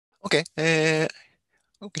Okay,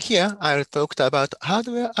 here I'll talk about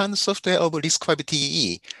hardware and software of RISC-V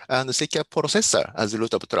TEE and secure processor as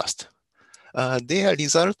root of trust. They are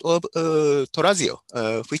result of TRASIO,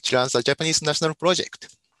 which runs a Japanese national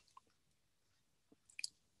project.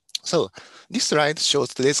 So this slide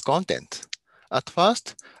shows today's content. At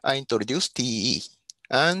first, I introduce TEE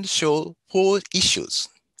and show 4 issues: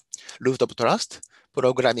 root of trust,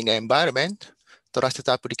 programming environment, trusted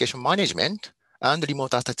application management, and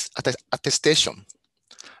remote attestation.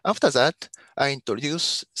 After that, I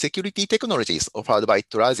introduce security technologies offered by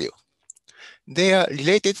TRASIO. They are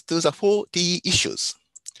related to the 4 TEE issues.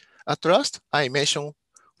 At last, I mention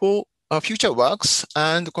 4 future works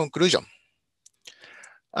and conclusion.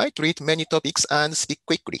 I treat many topics and speak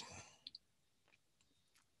quickly.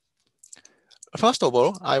 First of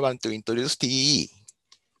all, I want to introduce TEE.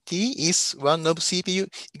 TEE is one of CPU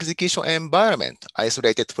execution environment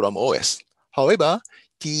isolated from OS. However,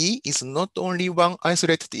 TEE is not only one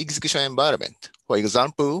isolated execution environment. For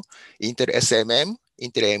example, Intel SMM,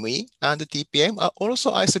 Intel ME, and TPM are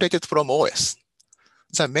also isolated from OS.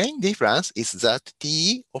 The main difference is that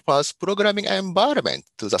TEE offers programming environment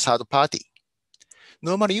to the third party.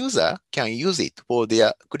 Normal user can use it for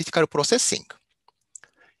their critical processing.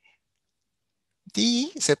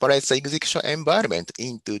 TEE separates the execution environment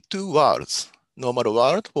into 2 worlds: normal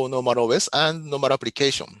world for normal OS and normal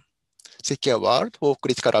application, secure world for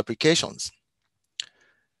critical applications.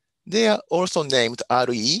 They are also named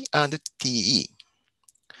RE and TE.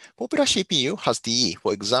 Popular CPU has TE,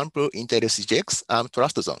 for example, Intel SGX and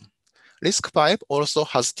TrustZone. RISC-V also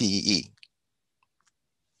has TE.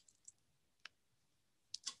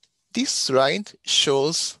 This slide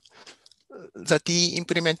shows the TE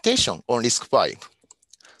implementation on RISC-V.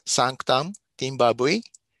 Sanctum, Timber-V,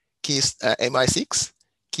 MI6,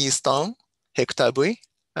 Keystone, Hector-V,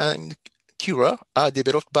 and Cura are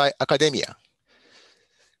developed by academia.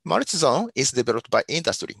 Multizone is developed by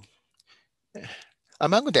industry.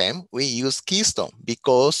 Among them, we use Keystone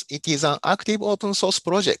because it is an active open source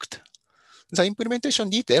project. The implementation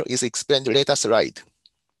detail is explained later slide.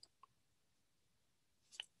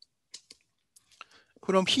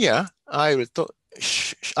 From here, I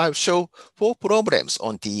will show 4 problems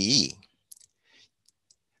on TEE.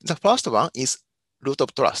 The first one is root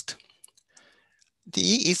of trust.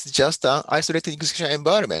 TEE is just an isolated execution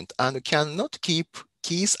environment and cannot keep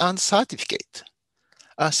keys and certificate.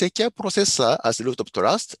 A secure processor as root of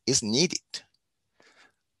trust is needed.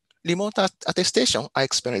 Remote attestation, I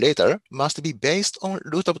explain later, must be based on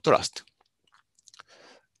root of trust.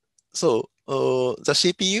 So the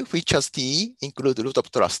CPU which has TEE include root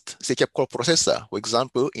of trust, secure coprocessor. For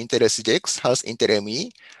example, Intel SGX has Intel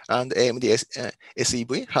ME and AMD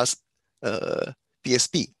SEV has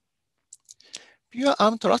PSP. Pure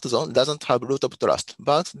ARM TrustZone doesn't have root of trust,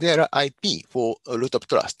 but there are IP for root of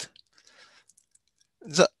trust.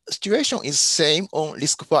 The situation is same on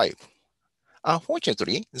RISC-V.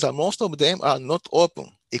 Unfortunately, most of them are not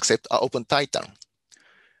open, except OpenTitan.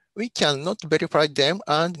 We cannot verify them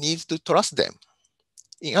and need to trust them.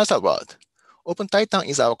 In other words, OpenTitan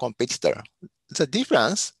is our competitor. The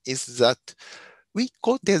difference is that we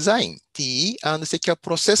co-design TEE and secure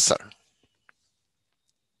processor.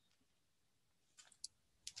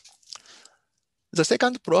 The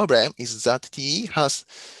second problem is that TEE has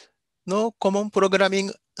no common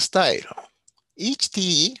programming style. Each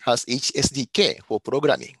TEE has each SDK for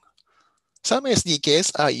programming. Some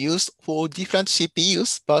SDKs are used for different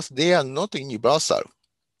CPUs, but they are not universal.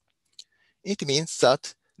 It means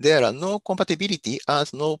that there are no compatibility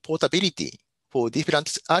and no portability for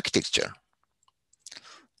different architecture.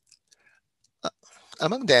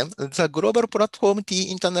 Among them, the GlobalPlatform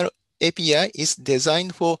TEE internal API is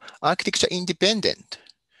designed for architecture independent.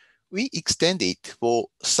 We extend it for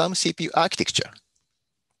some CPU architecture.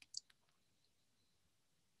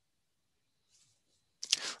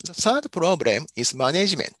 The third problem is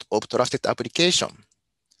management of trusted application.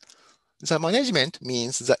 The management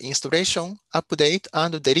means the installation, update,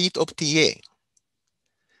 and delete of TA.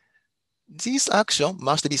 This action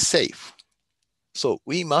must be safe. So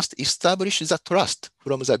we must establish the trust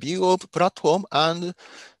from the view of platform and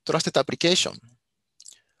trusted application.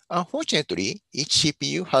 Unfortunately, each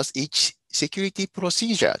CPU has each security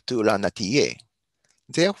procedure to run a TA.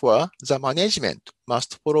 Therefore, the management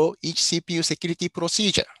must follow each CPU security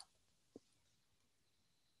procedure.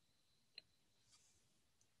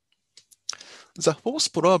 The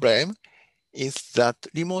fourth problem is that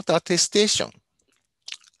remote attestation,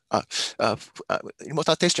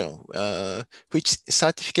 which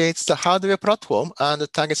certificates the hardware platform and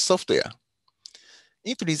target software.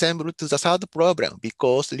 It resembles to the third problem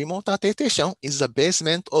because remote attestation is the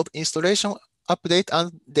basement of installation, update,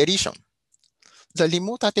 and deletion. The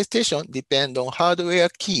remote attestation depends on hardware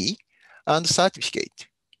key and certificate,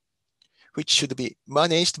 which should be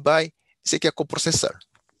managed by secure coprocessor.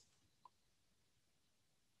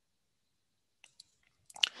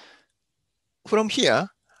 From here,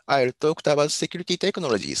 I'll talk about security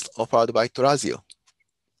technologies offered by TRASIO.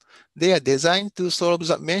 They are designed to solve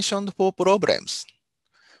the mentioned four problems.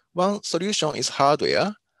 One solution is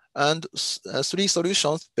hardware, and three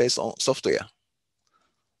solutions based on software.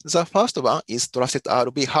 The first one is trusted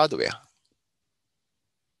RV hardware.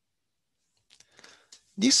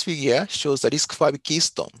 This figure shows the RISC-V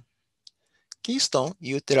Keystone. Keystone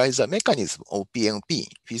utilizes a mechanism of PMP,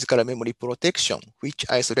 physical memory protection, which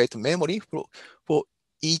isolates memory for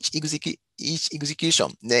each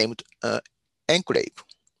execution named Enclave.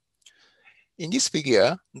 In this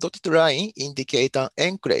figure, dotted line indicates an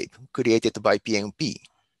enclave created by PMP.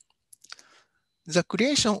 The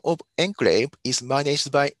creation of enclave is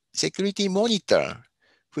managed by security monitor,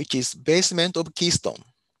 which is basement of Keystone.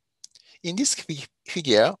 In this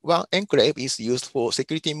figure, one enclave is used for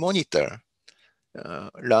security monitor,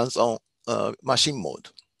 runs on machine mode.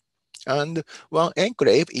 And one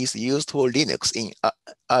enclave is used for Linux in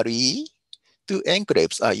RE. Two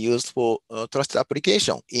enclaves are used for trusted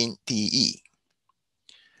application in TE.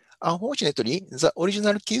 Unfortunately, the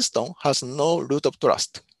original Keystone has no root of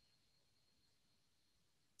trust.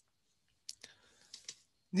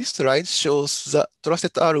 This slide shows the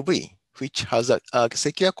trusted RV, which has a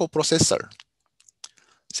secure coprocessor.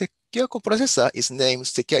 Secure coprocessor is named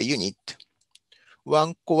secure unit,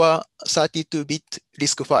 one core 32-bit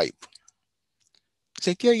RISC-V.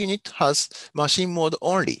 Secure unit has machine mode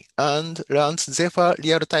only and runs Zephyr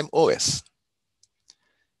real-time OS.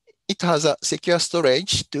 It has a secure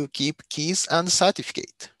storage to keep keys and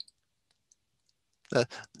certificate.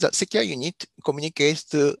 The secure unit communicates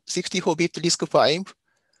to 64-bit RISC-V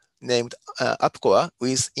named AppCore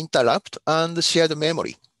with interrupt and shared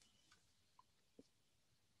memory.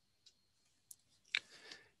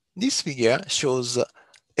 This figure shows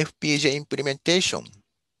FPGA implementation.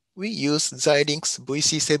 We use Xilinx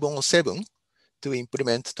VC707 to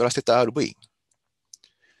implement trusted RV.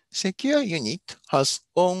 Secure unit has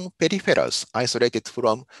own peripherals isolated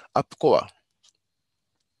from AppCore.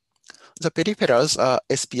 The peripherals are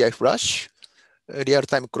SPI flash,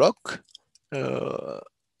 real-time clock,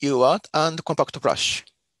 UART, and compact flash.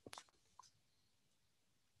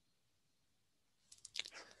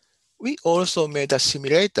 We also made a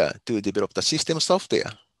simulator to develop the system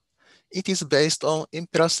software. It is based on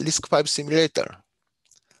Impulse RISC-V simulator.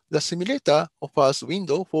 The simulator offers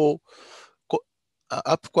window for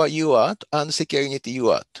AppCore UART and secure unit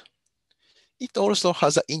UART. It also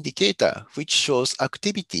has an indicator which shows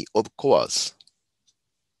activity of cores.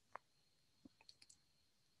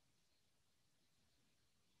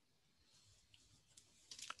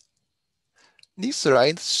 This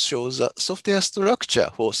slide shows the software structure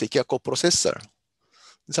for secure coprocessor.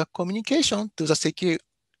 The communication to the secure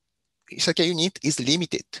unit is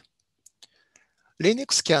limited.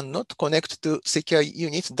 Linux cannot connect to secure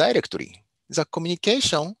unit directly. The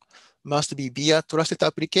communication must be via trusted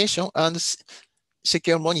application and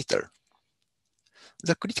secure monitor.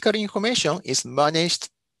 The critical information is managed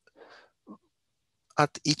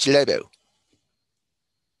at each level.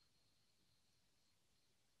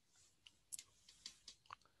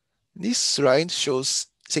 This slide shows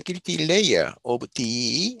security layer of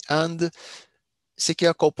TEE and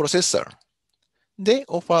secure coprocessor. They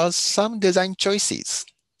offer some design choices.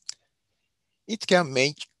 It can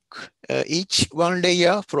make each one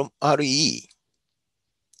layer from RE.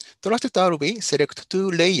 Trusted RV select two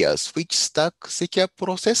layers which stack secure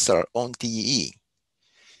processor on TE.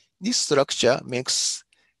 This structure makes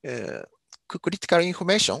critical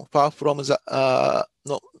information far from the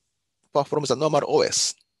normal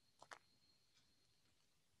OS.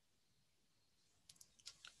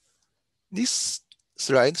 This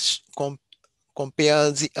slide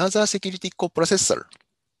compares the other security coprocessor.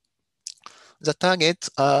 The targets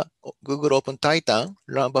are Google Open Titan,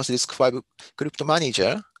 Rambus RISC-V Crypto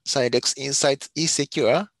Manager, Xilinx Insight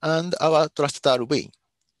eSecure, and our Trusted RV.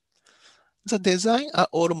 The design are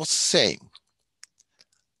almost same.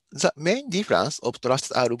 The main difference of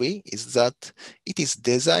Trusted RV is that it is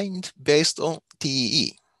designed based on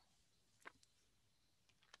TE.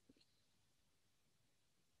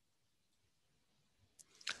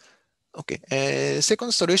 Okay,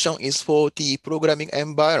 second solution is for TE programming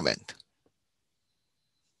environment.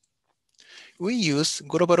 We use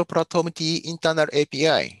GlobalPlatform TEE internal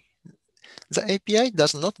API. The API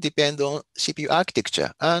does not depend on CPU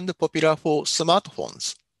architecture and popular for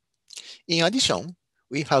smartphones. In addition,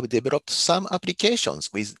 we have developed some applications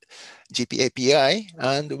with GP API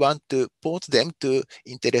and want to port them to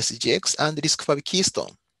IntelliSGX and RISC-V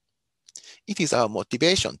Keystone. It is our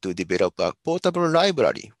motivation to develop a portable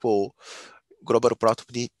library for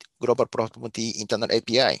GlobalPlatform TEE internal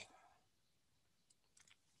API.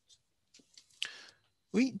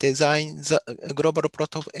 We designed the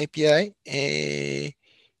GlobalPlatform API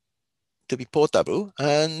to be portable,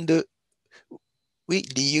 and we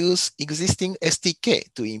reuse existing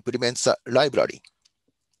SDK to implement the library.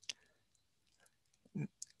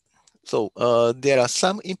 So there are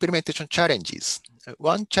some implementation challenges.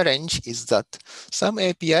 One challenge is that some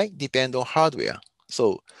API depend on hardware.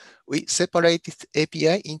 So we separated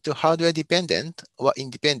API into hardware dependent or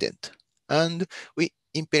independent, and we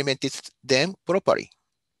implemented them properly.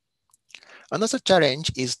 Another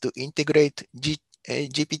challenge is to integrate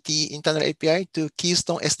GPT internal API to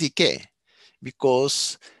Keystone SDK,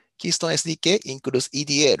 because Keystone SDK includes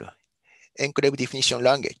EDL, Enclave Definition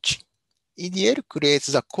Language. EDL creates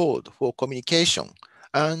the code for communication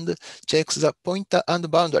and checks the pointer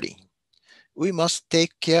and boundary. We must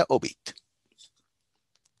take care of it.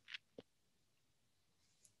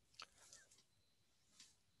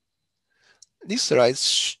 This slide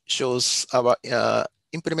shows our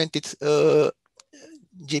implemented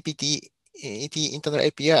GPT internal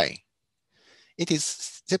API. It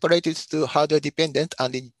is separated to hardware dependent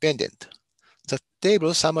and independent. The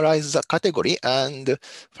table summarizes the category and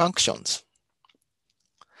functions.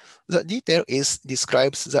 The detail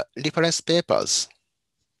describes the reference papers.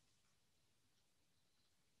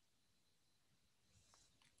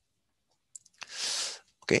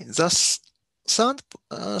 Okay, the third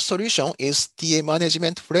solution is TA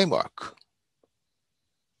management framework.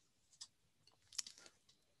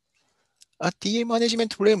 A TA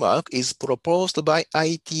management framework is proposed by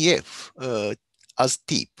IETF as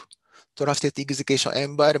TEEP, Trusted Execution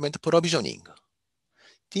Environment Provisioning.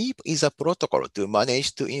 TEEP is a protocol to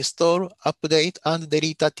manage to install, update, and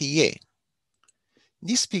delete a TA.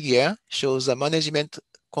 This figure shows the management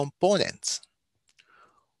components.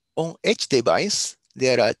 On each device,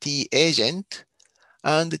 there are TE agent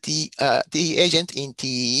and TE agent in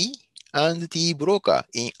TE and TE broker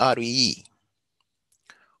in REE.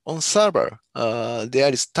 On server,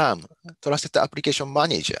 there is TAM, Trusted Application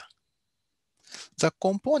Manager. The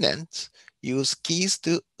components use keys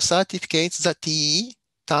to certificate the TE,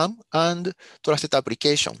 TAM, and Trusted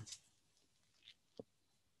Application.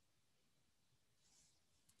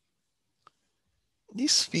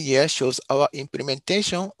 This figure shows our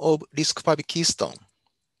implementation of RISC-V Keystone.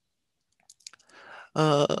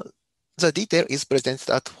 The detail is presented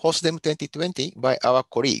at FOSDEM 2020 by our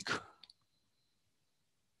colleague.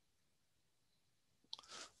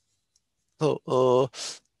 So,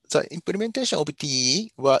 the implementation of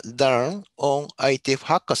TE was done on IETF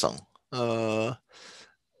Hackathon.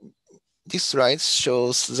 This slide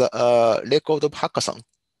shows the record of Hackathon.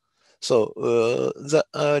 So the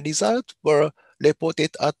results were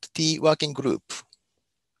reported at the working group.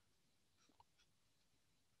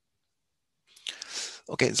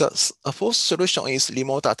 Okay, the fourth solution is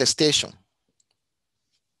remote attestation.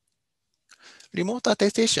 Remote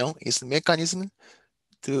attestation is a mechanism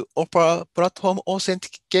to offer platform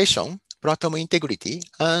authentication, platform integrity,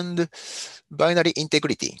 and binary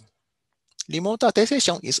integrity. Remote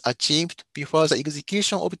attestation is achieved before the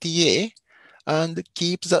execution of TA and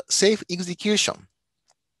keeps the safe execution.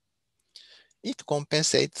 It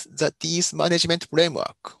compensates the TEE's management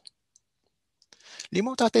framework.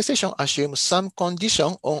 Remote attestation assumes some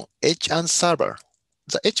condition on edge and server.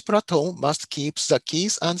 The edge platform must keep the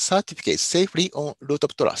keys and certificates safely on root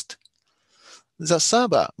of trust. The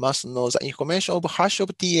server must know the information of hash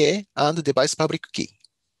of TA and device public key.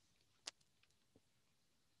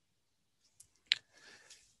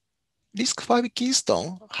 RISC-V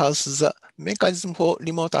Keystone has the mechanism for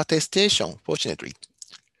remote attestation, fortunately.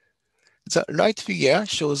 The right figure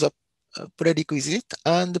shows the prerequisite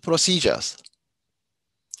and procedures.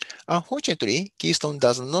 Unfortunately, Keystone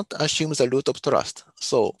does not assume the root of trust,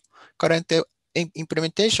 so current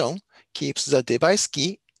implementation keeps the device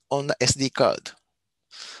key on the SD card.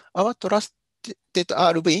 Our trusted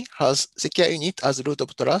RV has secure unit as root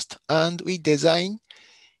of trust, and we design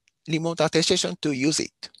remote attestation to use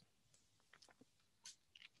it.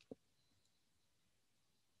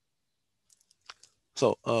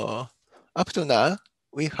 So up to now,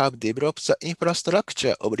 we have developed the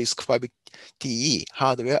infrastructure of RISC-V TE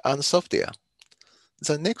hardware and software.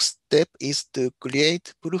 The next step is to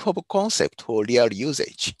create proof of concept for real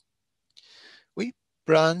usage. We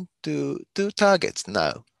plan to two targets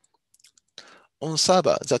now. On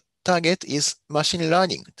server, the target is machine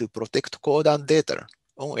learning to protect code and data.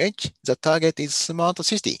 On edge, the target is smart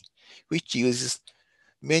city, which uses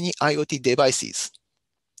many IoT devices.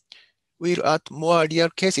 We'll add more real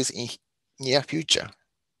cases in near future.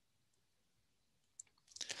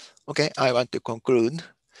 Okay, I want to conclude.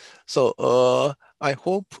 So I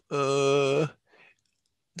hope the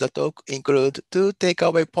talk include two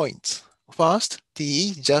takeaway points. First,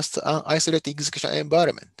 TE just an isolated execution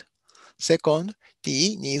environment. Second,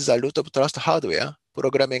 TE needs a root of trust hardware,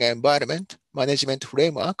 programming environment, management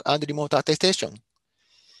framework, and remote attestation.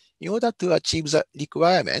 In order to achieve the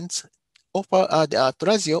requirements,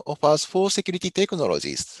 TRASIO offers 4 security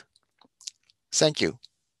technologies. Thank you.